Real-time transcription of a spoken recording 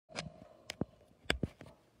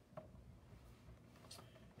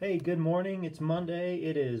Hey, good morning. It's Monday.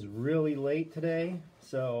 It is really late today,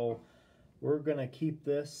 so we're going to keep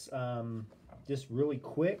this just really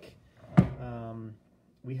quick.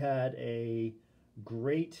 We had a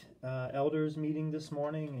great elders meeting this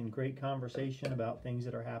morning and great conversation about things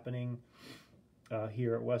that are happening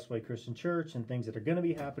here at Westway Christian Church and things that are going to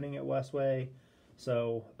be happening at Westway.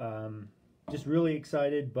 So just really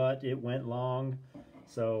excited, but it went long,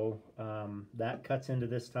 so that cuts into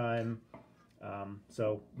this time.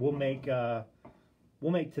 So we'll make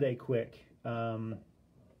today quick.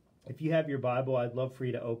 If you have your Bible, I'd love for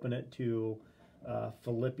you to open it to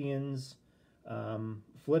Philippians,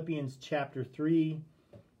 Philippians chapter 3.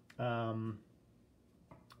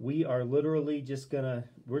 We are literally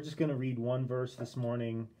we're just gonna read one verse this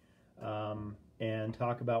morning, and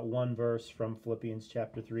talk about one verse from Philippians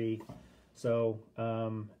chapter 3. So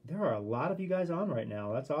there are a lot of you guys on right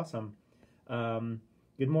now. That's awesome.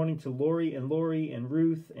 Good morning to Lori and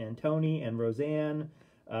Ruth and Tony and Roseanne,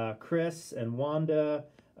 Chris and Wanda,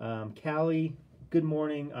 Callie. Good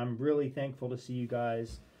morning. I'm really thankful to see you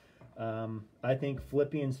guys. I think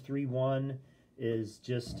Philippians 3:1 is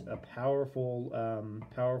just a powerful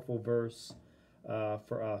verse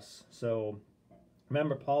for us. So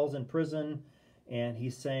remember, Paul's in prison, and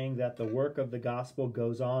he's saying that the work of the gospel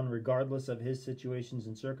goes on regardless of his situations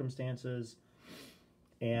and circumstances.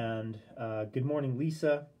 And good morning,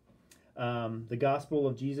 Lisa. The gospel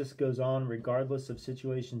of Jesus goes on regardless of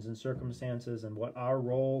situations and circumstances, and what our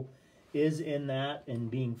role is in that,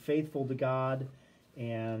 and being faithful to God,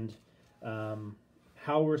 and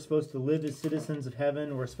how we're supposed to live as citizens of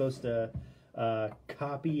heaven. We're supposed to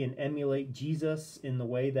copy and emulate Jesus in the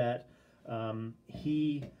way that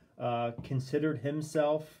he considered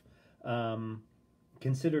himself.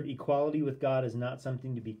 Considered equality with God as not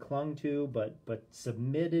something to be clung to, but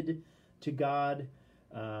submitted to God.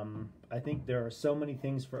 I think there are so many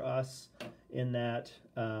things for us in that.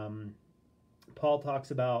 Paul talks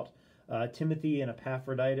about Timothy and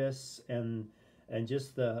Epaphroditus, and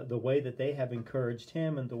just the way that they have encouraged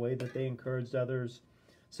him and the way that they encouraged others.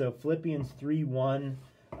 So Philippians 3:1,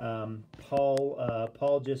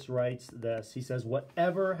 Paul just writes this. He says,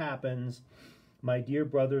 "Whatever happens, my dear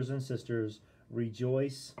brothers and sisters,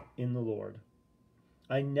 rejoice in the Lord.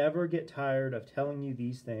 I never get tired of telling you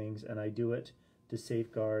these things, and I do it to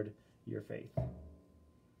safeguard your faith."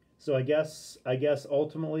 So I guess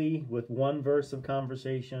ultimately, with one verse of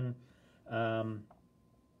conversation,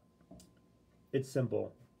 it's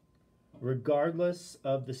simple. Regardless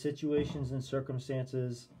of the situations and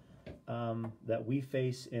circumstances that we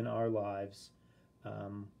face in our lives,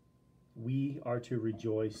 we are to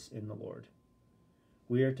rejoice in the Lord.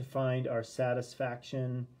 We are to find our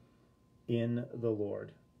satisfaction in the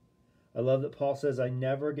Lord. I love that Paul says, "I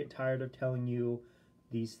never get tired of telling you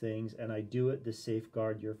these things, and I do it to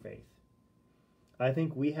safeguard your faith." I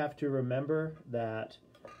think we have to remember that,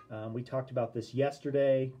 we talked about this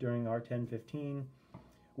yesterday during our 10:15.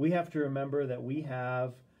 We have to remember that we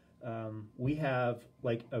have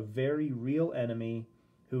like a very real enemy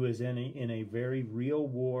who is in a very real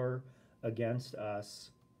war against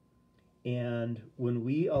us. And when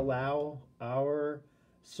we allow our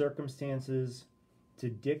circumstances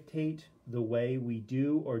to dictate the way we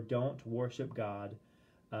do or don't worship God,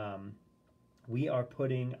 we are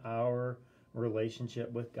putting our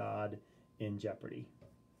relationship with God in jeopardy.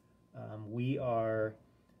 We are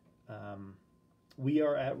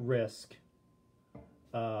at risk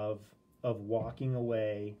of walking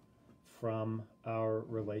away from our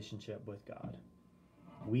relationship with God.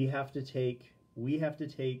 We have to take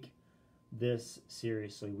this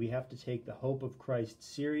seriously. We have to take the hope of Christ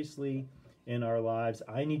seriously in our lives.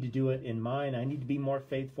 I need to do it in mine. I need to be more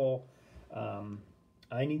faithful.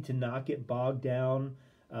 I need to not get bogged down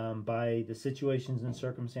by the situations and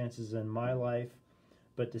circumstances in my life,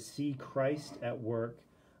 but to see Christ at work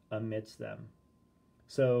amidst them.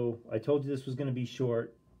 So I told you this was going to be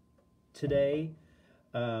short. Today,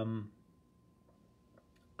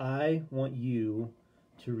 I want you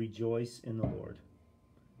to rejoice in the Lord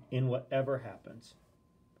in whatever happens.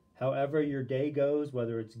 However your day goes,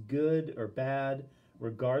 whether it's good or bad,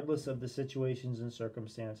 regardless of the situations and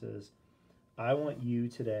circumstances, I want you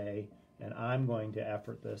today, and I'm going to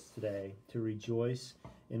effort this today, to rejoice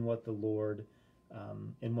in what the Lord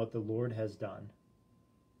has done,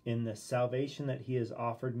 in the salvation that He has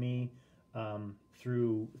offered me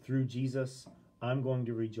through Jesus. I'm going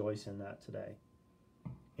to rejoice in that today,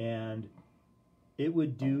 and it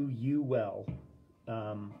would do you well.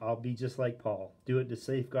 I'll be just like Paul. Do it to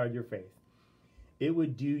safeguard your faith. It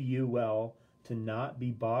would do you well to not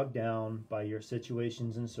be bogged down by your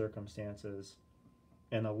situations and circumstances,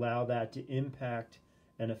 and allow that to impact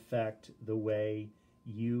and affect the way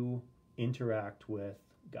you interact with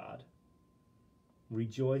God.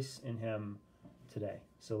 Rejoice in him today.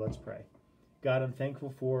 So let's pray. God, I'm thankful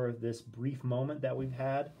for this brief moment that we've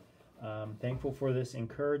had. Thankful for this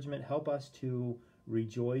encouragement. Help us to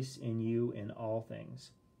rejoice in you in all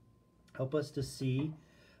things. Help us to see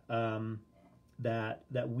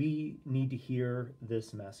that we need to hear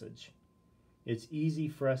this message. It's easy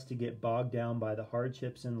for us to get bogged down by the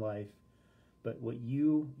hardships in life, but what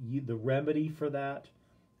the remedy for that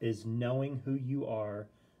is knowing who you are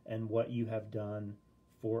and what you have done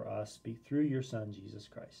for us through your Son, Jesus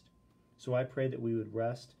Christ. So I pray that we would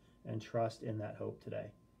rest and trust in that hope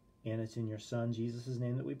today. And it's in your Son, Jesus'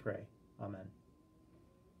 name, that we pray. Amen.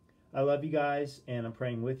 I love you guys, and I'm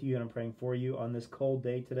praying with you, and I'm praying for you on this cold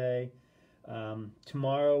day today.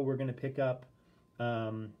 Tomorrow we're going to pick up,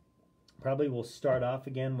 probably we'll start off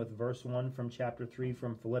again with verse 1 from chapter 3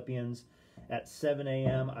 from Philippians at 7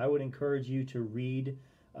 a.m. I would encourage you to read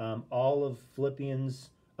all of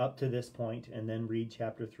Philippians up to this point, and then read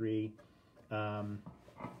chapter 3.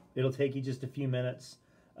 It'll take you just a few minutes,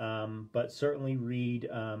 but certainly read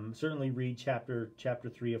chapter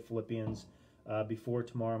 3 of Philippians before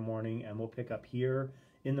tomorrow morning, and we'll pick up here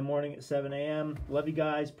in the morning at 7 a.m. Love you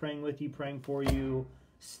guys, praying with you, praying for you.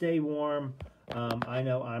 Stay warm. I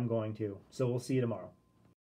know I'm going to. So we'll see you tomorrow.